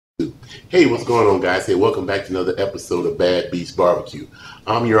Hey, what's going on, guys? Hey, welcome back to another episode of Bad Beast Barbecue.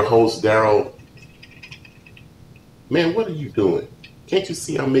 I'm your host, Daryl. Man, what are you doing? Can't you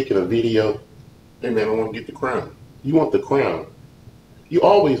see I'm making a video? Hey, man, I want to get the crown. You want the crown? You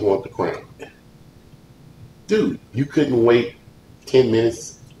always want the crown. Dude, you couldn't wait 10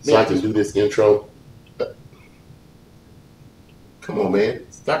 minutes so I can do this intro? Come on, man.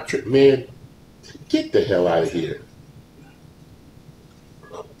 Stop tripping, man. Get the hell out of here.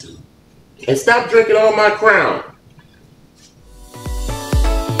 Oh, dude. And stop drinking all my crown.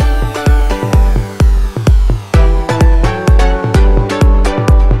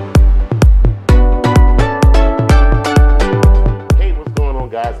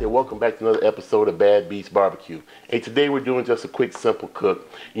 Hey, welcome back to another episode of Bad Beast Barbecue. Hey, today we're doing just a quick, simple cook.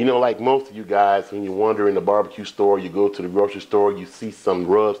 You know, like most of you guys, when you wander in the barbecue store, you go to the grocery store, you see some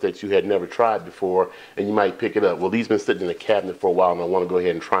rubs that you had never tried before, and you might pick it up. Well, these have been sitting in the cabinet for a while, and I want to go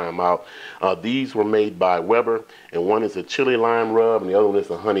ahead and try them out. These were made by Weber, and one is a chili lime rub, and the other one is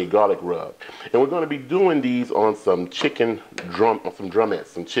a honey garlic rub. And we're going to be doing these on some drumettes,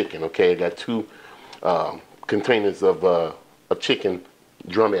 some chicken. Okay, I got two containers of chicken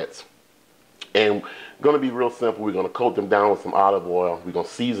drumettes, and going to be real simple. We're going to coat them down with some olive oil. We're going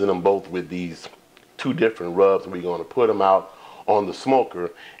to season them both with these two different rubs, and we're going to put them out on the smoker.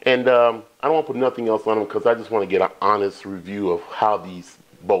 And I don't want to put nothing else on them because I just want to get an honest review of how these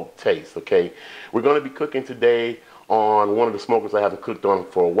both taste. Okay, we're going to be cooking today on one of the smokers I haven't cooked on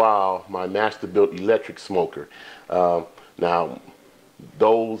for a while, my Masterbuilt electric smoker. Now,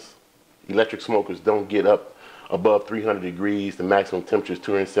 those electric smokers don't get up above 300 degrees. The maximum temperature is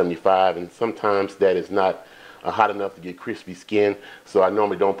 275, and sometimes that is not hot enough to get crispy skin. So I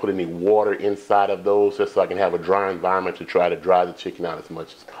normally don't put any water inside of those just so I can have a dry environment to try to dry the chicken out as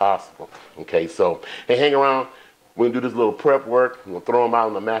much as possible. Okay, so hey, hang around. We're gonna do this little prep work. We're gonna throw them out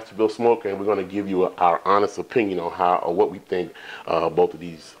in the Masterbuilt smoker, and we're gonna give you our honest opinion on how or what we think both of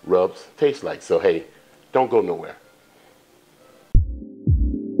these rubs taste like. So hey, don't go nowhere.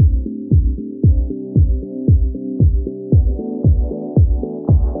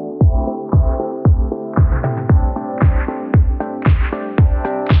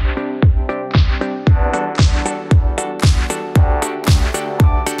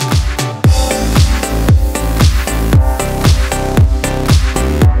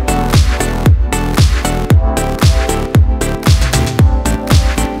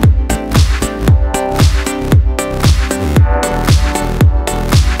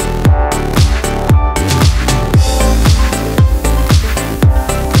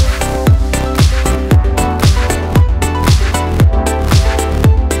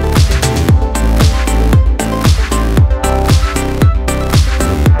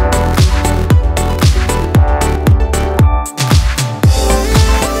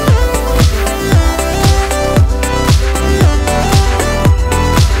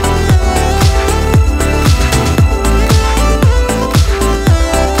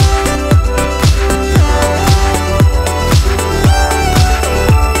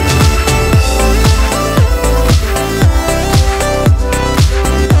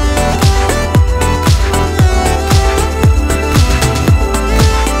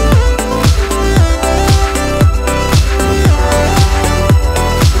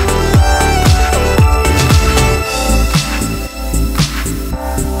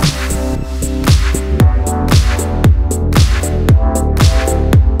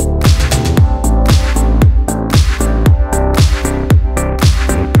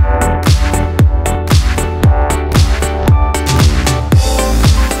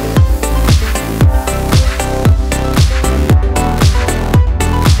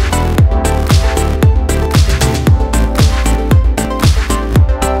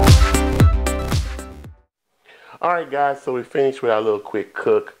 Alright guys, so we finished with our little quick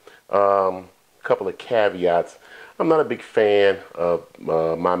cook. Couple of caveats. I'm not a big fan of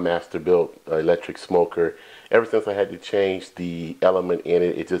my Masterbuilt electric smoker. Ever since I had to change the element in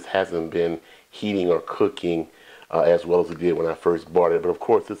it, it just hasn't been heating or cooking as well as it did when I first bought it. But of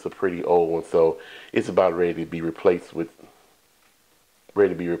course, it's a pretty old one, so it's about ready to be replaced with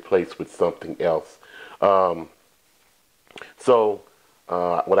something else.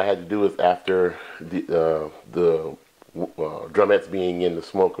 What I had to do is, after the drumettes being in the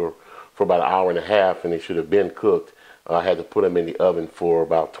smoker for about an hour and a half, and they should have been cooked, I had to put them in the oven for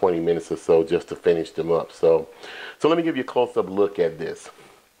about 20 minutes or so just to finish them up. So let me give you a close-up look at this.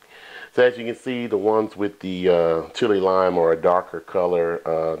 So as you can see, the ones with the chili lime are a darker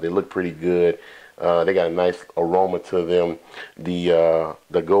color. They look pretty good. They got a nice aroma to them. The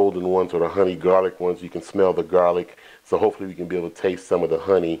golden ones or the honey garlic ones, you can smell the garlic. So hopefully we can be able to taste some of the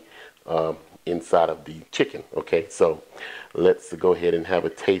honey inside of the chicken. Okay, so let's go ahead and have a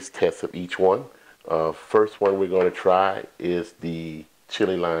taste test of each one. First one we're going to try is the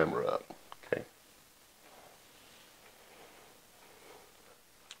chili lime rub. Okay.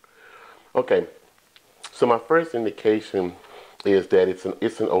 Okay, so my first indication is that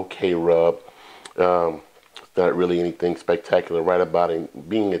it's an okay rub. It's not really anything spectacular right about it.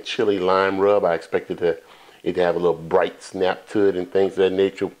 Being a chili lime rub, I expected it to have a little bright snap to it and things of that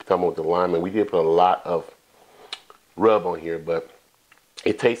nature. Talking about the lime, and we did put a lot of rub on here, but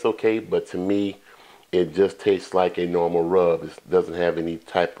it tastes okay. But to me, it just tastes like a normal rub. It doesn't have any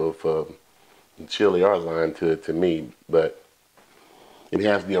type of chili or lime to it to me, but it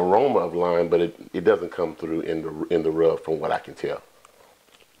has the aroma of lime, but it doesn't come through in the rub from what I can tell.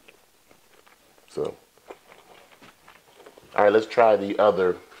 So, all right, let's try the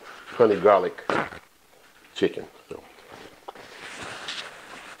other honey garlic chicken. So,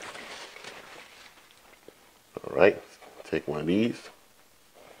 all right, take one of these.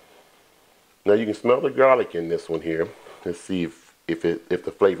 Now you can smell the garlic in this one here. Let's see if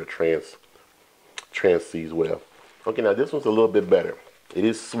the flavor transcedes well. Okay, now this one's a little bit better. It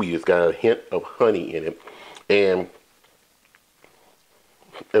is sweet. It's got a hint of honey in it, and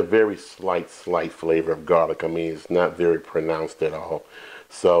a very slight flavor of garlic. I mean, it's not very pronounced at all.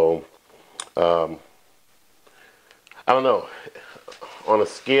 So, I don't know. On a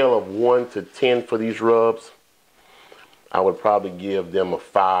scale of 1 to 10 for these rubs, I would probably give them a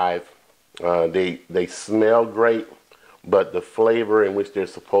 5. They smell great, but the flavor in which they're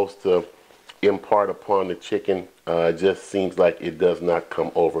supposed to impart upon the chicken just seems like it does not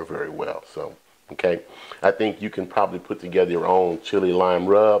come over very well. So, okay, I think you can probably put together your own chili lime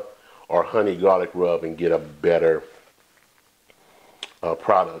rub or honey garlic rub and get a better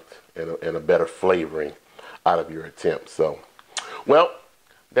product and a better flavoring out of your attempt. So, well,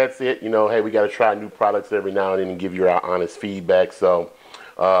 that's it. You know, hey, we got to try new products every now and then and give you our honest feedback. So,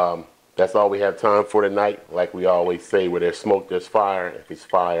 that's all we have time for tonight. Like we always say, where there's smoke, there's fire. If it's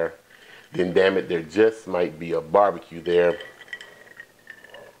fire, then damn it, there just might be a barbecue there.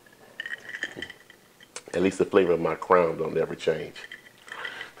 At least the flavor of my crown don't ever change.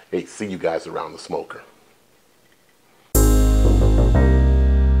 Hey, see you guys around the smoker.